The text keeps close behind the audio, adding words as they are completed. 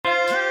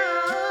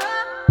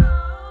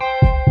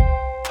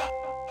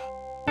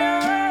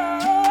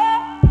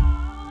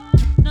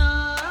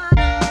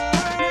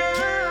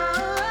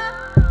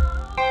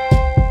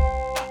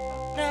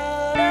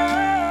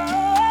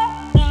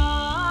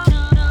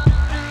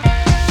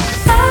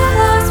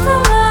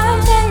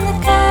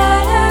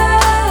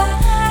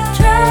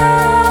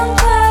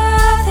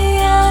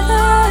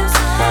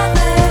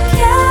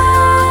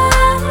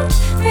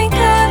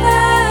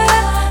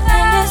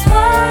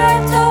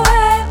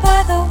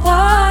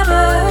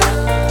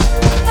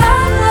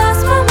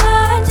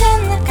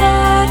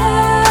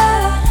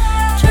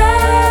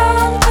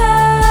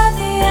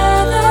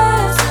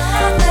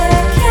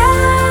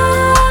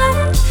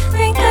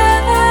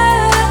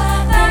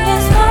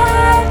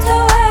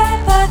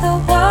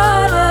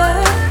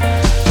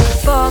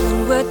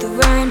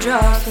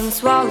been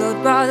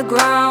swallowed by the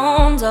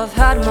ground. I've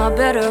had my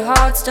bitter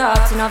heart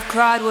stopped and I've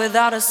cried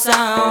without a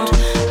sound.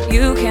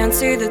 You can't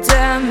see the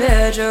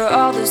damage or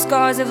all the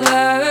scars I've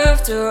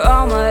left, or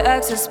all my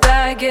excess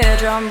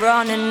baggage. I'm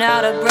running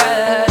out of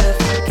breath.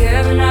 I've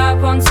given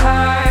up on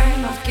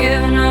time, I've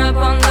given up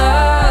on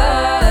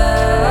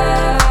love,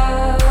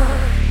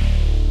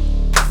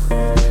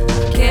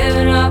 I've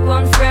given up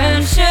on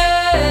friendship,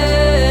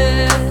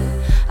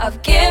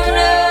 I've given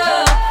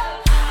up,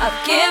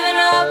 I've given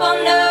up on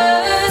us.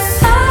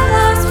 I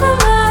lost my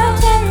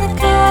mind in the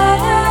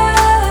gutter,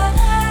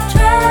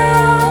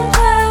 drowned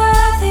by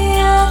the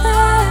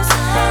others.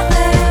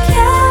 They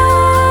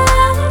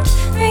can't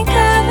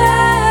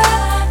recover,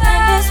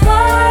 and it's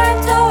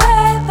wiped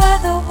away by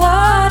the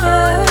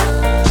water.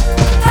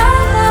 I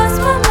lost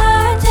my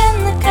mind in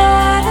the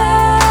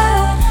gutter,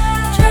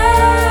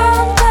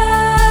 drowned by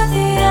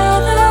the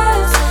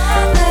others.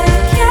 They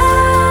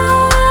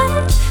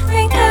can't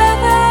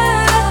recover,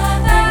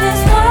 and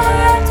it's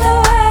wiped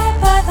away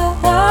by the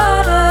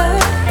water.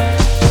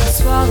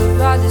 Swallowed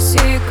by the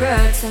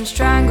secrets and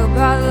strangled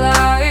by the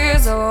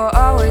lies. I will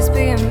always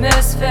be a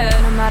misfit,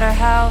 no matter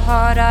how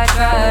hard I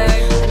try.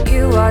 And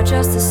you are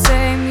just the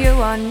same, you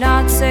are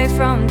not safe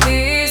from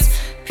these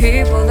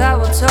people that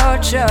will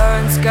torture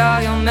and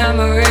scar your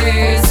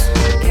memories.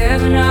 I've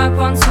given up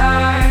on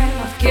time,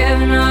 I've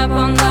given up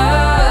on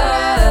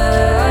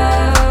love,